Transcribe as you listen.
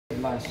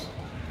last,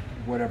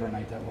 whatever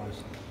night that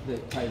was,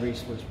 that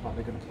Tyrese was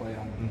probably going to play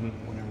on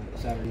whenever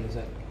Saturday is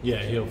that?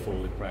 Yeah, he'll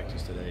fully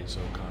practice today, so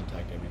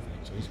contact everything.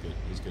 So he's good.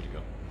 He's good to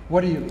go.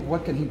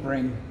 What can he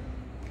bring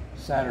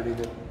Saturday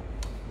that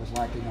was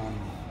lacking on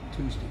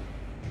Tuesday?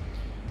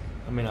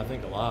 I mean, I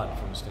think a lot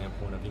from the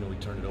standpoint of, we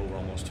turned it over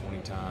almost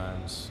 20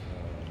 times.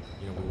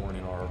 We weren't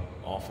in our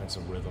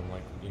offensive rhythm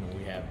like,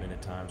 we have been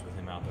at times with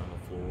him out there on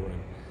the floor.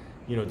 And,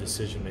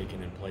 decision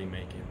making and play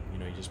making.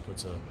 He just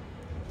puts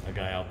a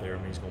guy out there. I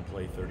mean, he's going to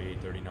play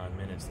 38, 39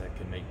 minutes that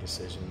can make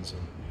decisions.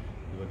 And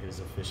you look at his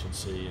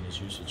efficiency and his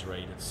usage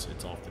rate, it's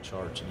off the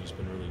charts, and he's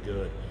been really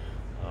good.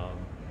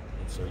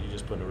 And so you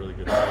just put in a really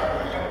good player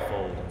back in the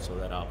fold, and so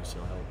that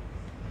obviously will help.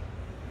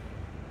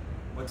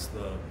 What's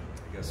the,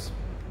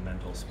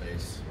 mental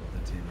space of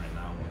the team right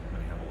now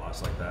when you have a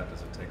loss like that?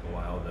 Does it take a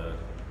while do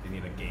you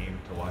need a game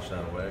to wash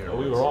that away? Or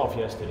we were off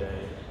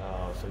yesterday,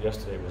 so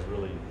yesterday was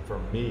really, for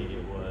me,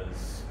 it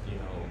was,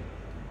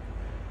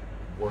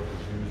 work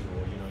as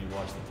usual. You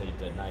watch the tape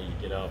that night, you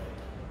get up,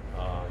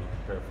 you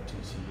prepare for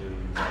TCU,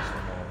 you watch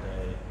them all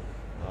day,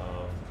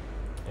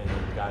 and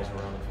then the guys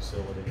around the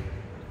facility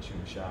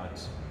shooting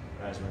shots.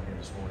 Guys are in here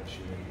this morning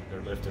shooting,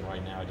 they're lifting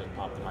right now. It just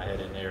popped in my head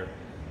in there.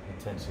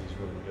 Intensity is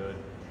really good.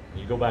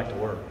 You go back to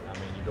work. I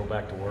mean, you go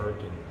back to work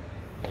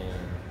and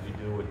you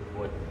do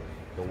what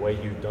the way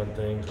you've done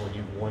things when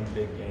you've won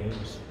big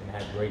games and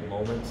had great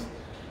moments.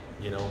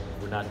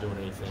 We're not doing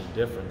anything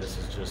different. This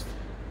is just,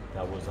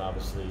 that was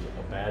obviously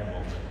a bad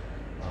moment.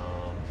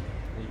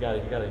 You gotta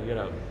handle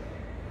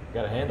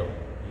it.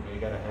 You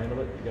gotta handle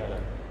it.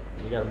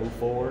 You gotta move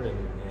forward, and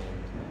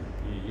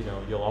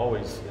you'll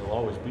always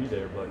be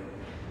there. But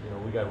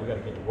we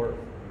gotta get to work.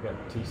 We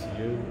got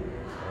TCU.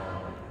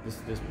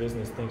 This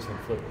business things can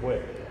flip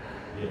quick.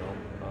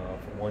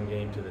 From one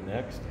game to the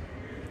next,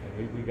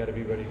 and we got to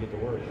be ready to get to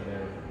work.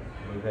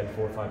 And we've had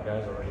 4 or 5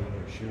 guys already in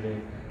here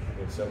shooting.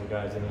 We had several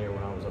guys in here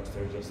when I was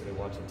upstairs yesterday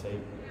watching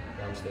tape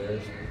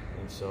downstairs.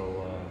 And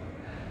so,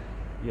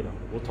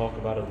 we'll talk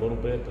about it a little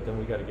bit, but then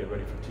we got to get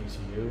ready for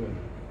TCU, and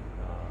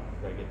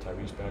we got to get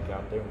Tyrese back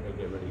out there, and we got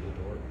to get ready to get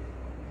to work.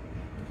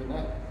 Can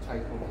that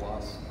type of a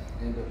loss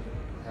end up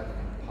having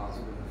a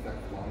positive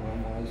effect long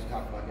run wise? You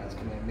talk about guys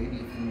coming in,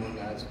 maybe a few more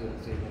guys could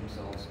say to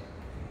themselves,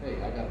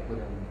 hey, I got to put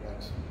in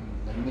X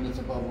minutes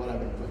above what I've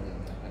been putting in.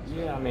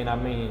 Yeah, I mean,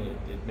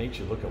 it makes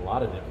you look at a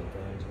lot of different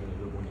things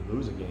when you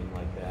lose a game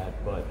like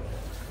that. But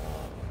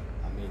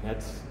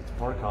it's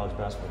part of college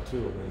basketball too.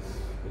 I mean,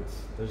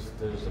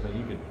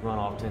 you could run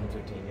off 10,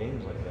 15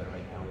 games like that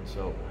right now, and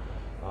so.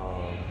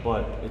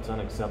 But it's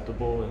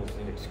unacceptable and it's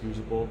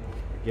inexcusable.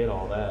 I get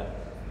all that,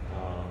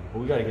 but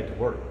we got to get to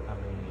work. I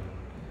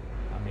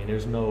mean,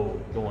 there's no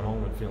going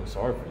home and feeling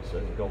sorry for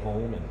yourself. You go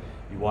home and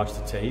you watch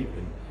the tape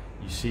and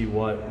you see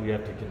what we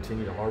have to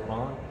continue to harp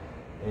on,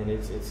 and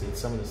it's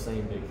some of the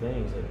same big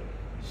things that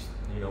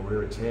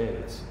rear its head.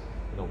 It's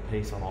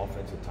pace on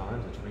offense at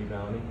times. It's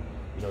rebounding.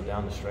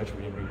 Down the stretch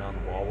we didn't rebound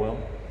the ball well,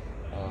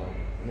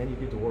 and then you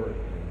get to work.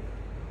 And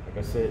like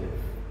I said,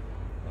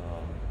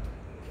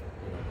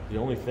 the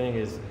only thing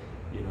is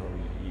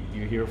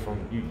you hear from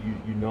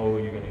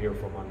you're going to hear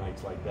from on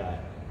nights like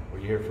that, or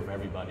you hear from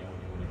everybody when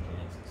you win in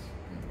Kansas.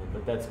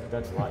 But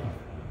that's life.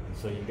 And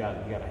so you got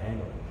to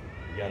handle it.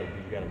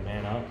 You got to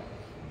man up.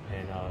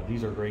 And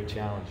these are great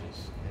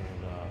challenges,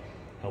 and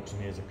helps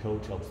me as a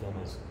coach, helps them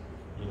as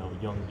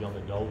young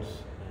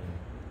adults, and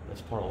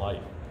that's part of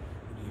life.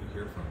 Who do you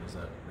hear from? Is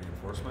that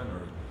reinforcement or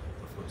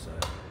the flip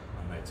side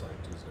on nights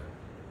like Tuesday?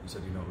 You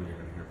said you know who you're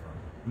going to hear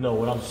from. No,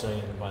 what I'm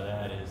saying by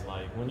that is,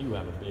 like, when you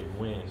have a big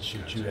win,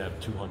 you have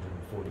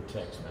 240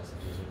 text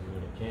messages and you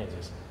win in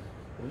Kansas.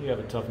 When you have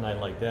a tough night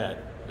like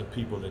that, the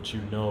people that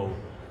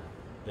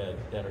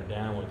that are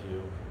down with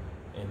you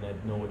and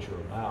that know what you're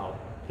about,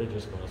 they're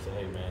just going to say,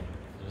 hey man,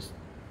 just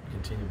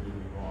continue to be who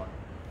you are,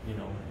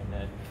 and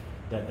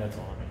that's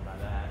all I mean by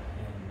that.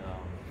 And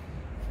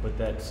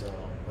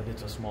but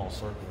it's a small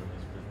circle in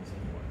this business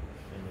anyway,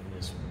 and in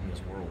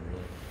this world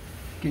really.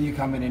 Can you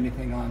comment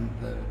anything on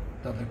the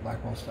Dudley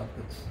Blackwell stuff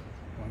that's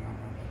going on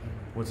around there?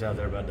 What's out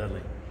there about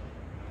Dudley?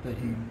 That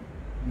he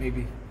may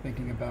be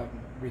thinking about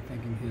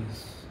rethinking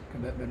his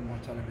commitment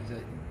once out of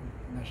his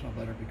national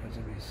letter because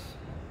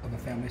of a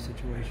family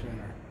situation,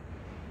 or?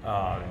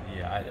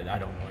 Yeah, I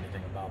don't know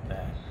anything about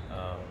that.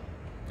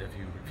 If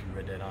you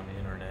read that on the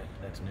internet,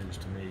 that's news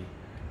to me.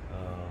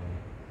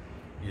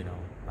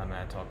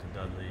 I talked to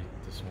Dudley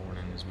this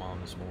morning, his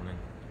mom this morning,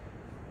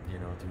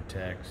 through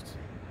text.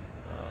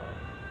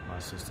 My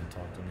assistant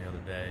talked to him the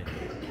other day.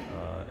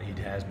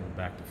 He has moved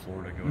back to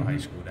Florida to go to high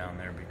school down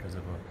there because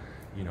of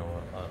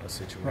a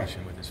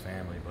situation with his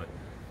family, but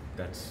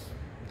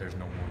there's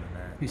no more than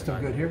that. He's still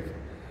good here?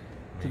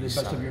 To the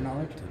best of your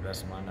knowledge? To the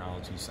best of my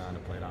knowledge, he signed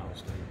to play at Iowa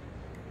State.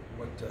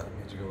 What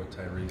made you go with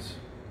Tyrese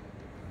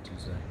on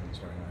Tuesday in the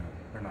starting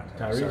lineup? Or not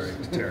Tyrese? Sorry,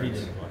 Terrence.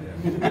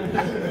 He didn't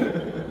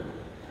play.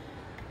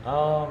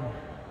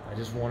 I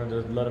just wanted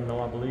to let him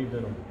know I believed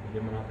in him and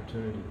give him an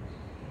opportunity.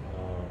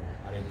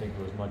 I didn't think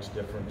there was much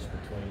difference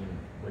between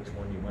which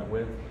one you went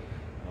with.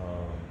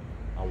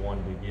 I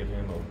wanted to give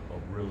him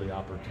a really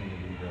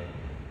opportunity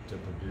to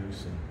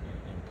produce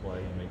and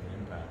play and make an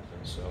impact.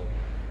 And so,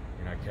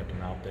 you know, I kept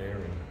him out there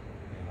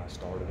and I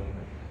started him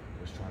and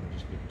was trying to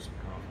just give him some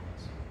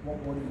confidence. What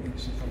do you need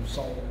to see from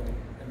Sullivan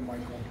and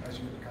Michael as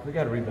you get the We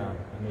got to rebound.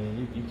 I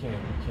mean, you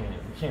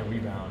can't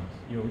rebound.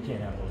 You know, we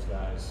can't have those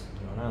guys.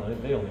 You know, not only,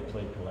 they only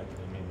played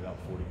collectively maybe about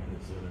 40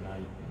 minutes the other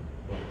night,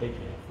 but they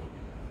can't have 40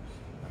 rebounds.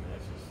 I mean,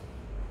 that's just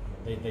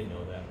they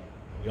know that.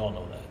 We all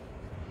know that.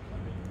 I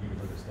mean, you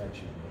can look at the stat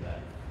sheet and know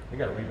that. They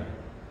got to rebound.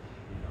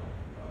 You know,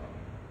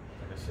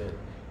 like I said,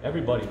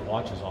 everybody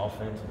watches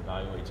offense and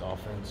evaluates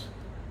offense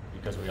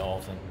because we all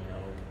think we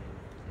know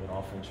what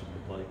offense should we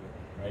play,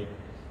 right?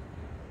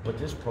 But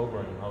this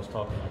program, I was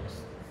talking to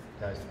these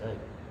guys today,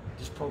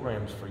 this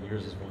program's for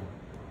years has been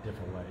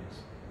different ways.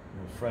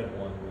 You know, Fred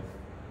won with,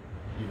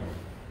 you know,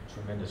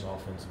 tremendous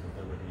offensive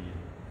ability,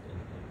 and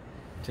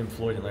Tim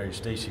Floyd and Larry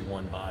Stacey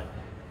won by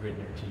gritting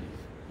their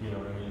teeth, you know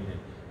what I mean,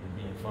 and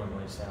being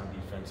fundamentally sound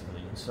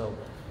defensively. And so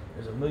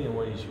there's a million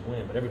ways you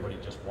win, but everybody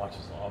just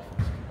watches the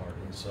offensive part.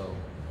 And so,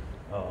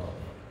 you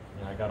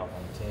know, I got off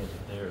on a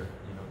tangent there,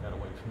 you know, got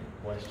away from the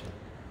question,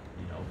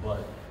 you know,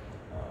 but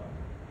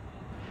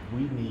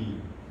we need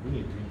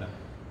rebound.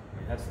 I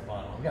mean, that's the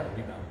bottom line. We got to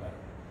rebound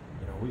better.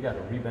 You know, we got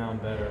to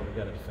rebound better. We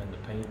got to defend the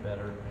paint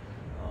better.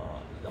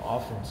 The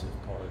offensive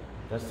part,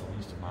 that's the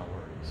least of my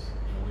worries.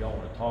 You know, we all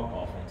want to talk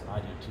offense, and I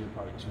do too,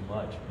 probably too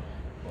much.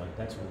 But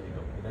that's where we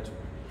go. That's what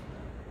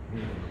we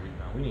need to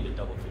rebound. We need a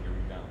double-figure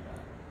rebound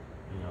back.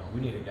 You know, we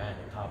need a guy in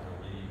the top of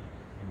the league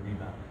in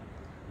rebounding.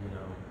 You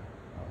know,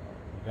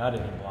 we got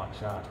it in block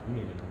shots. We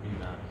need it in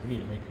rebounding. We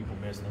need to make people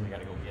miss, and then we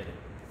got to go get it.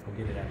 Go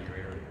get it out of your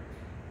area.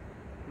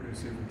 What do you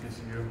see from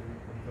TCU?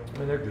 I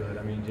mean, they're good.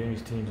 I mean,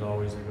 Jamie's team's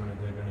always they're going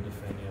to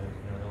defend you.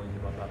 You know, they only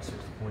give up about 60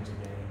 points a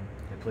game.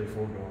 They play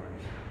 4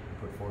 guards. They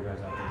put 4 guys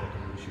out there that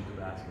can really shoot the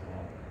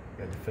basketball.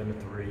 You got to defend the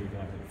 3. You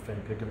got to defend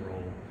pick and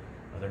roll.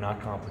 They're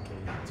not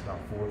complicated. It's about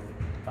 4 or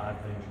 5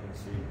 things you're going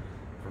to see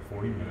for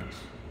 40 minutes.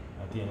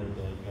 At the end of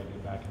the day, you got to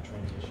get back in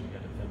transition. You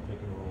got to defend pick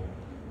and roll.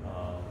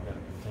 We got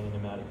to contain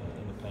them out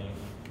in the paint.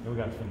 Then we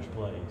got to finish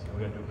plays. And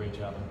we got to do a great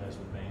job in this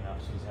with Bain.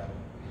 Obviously,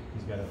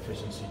 he's got an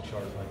efficiency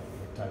chart like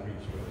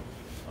Tyreek's really.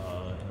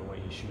 In the way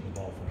he's shooting the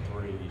ball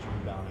from 3, he's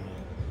rebounding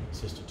it,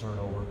 assist to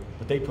turnover.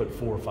 But they put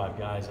 4 or 5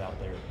 guys out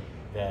there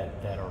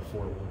that are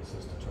 4-to-1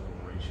 assist to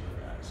turnover ratio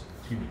guys.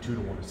 Excuse me,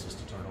 2-to-1 assist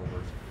to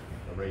turnover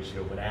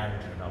ratio, but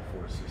averaging about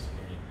 4 assists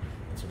a game.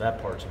 And so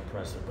that part's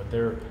impressive. But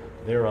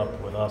they're up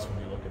with us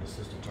when you look at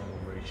assist to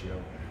turnover ratio,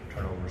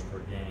 turnovers per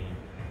game.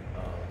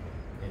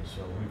 And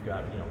so we've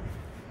got to do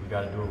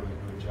a really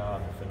good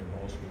job defending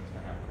ball screens in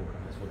the half court,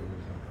 and that's what it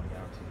was going to come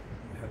down to.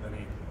 Have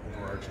any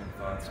overarching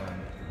thoughts on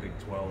the Big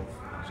 12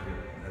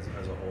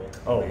 as a whole?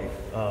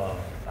 Oh,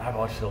 I've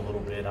watched it a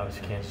little bit.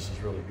 Obviously, Kansas is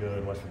really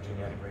good. West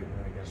Virginia had a great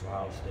win against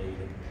Ohio State,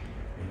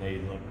 and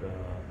they look,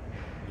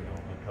 you know,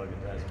 like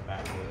Huggins has them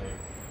back where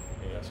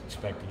they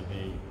expected to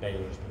be.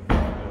 Baylor's been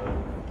very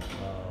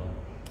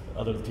good.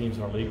 Other teams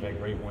in our league had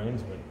great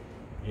wins, but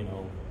you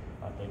know,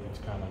 I think it's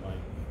kind of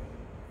like,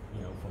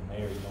 you know, from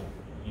there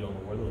you don't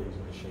know where the league's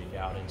going to shake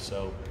out, and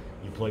so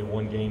you play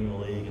one game in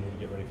the league and then you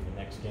get ready for the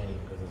next game,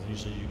 because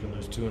usually you can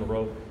lose 2 in a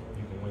row,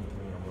 you can win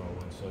 3 in a row,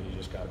 and so you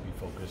just got to be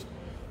focused.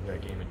 We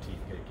got a game at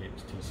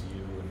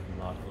TCU and be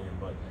locked in,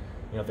 but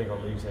you know, I think our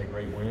league's had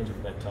great wins.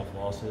 We've had tough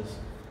losses.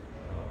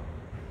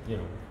 You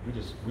know, we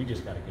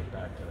just got to get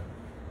back to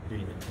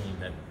being the team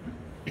that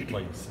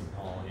played Seton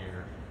Hall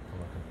here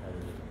from a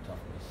competitive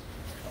toughness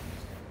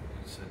standpoint.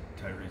 You said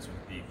Tyrese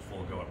would be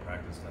full go at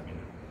practice. I mean,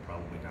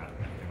 probably not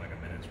anything like a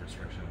minutes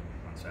restriction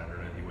on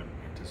Saturday. He wouldn't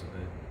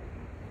anticipate.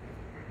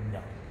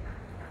 No.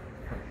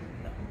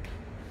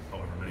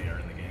 However many are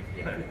in the game.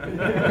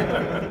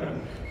 Yeah.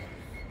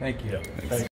 Thank you. Yeah. Thanks.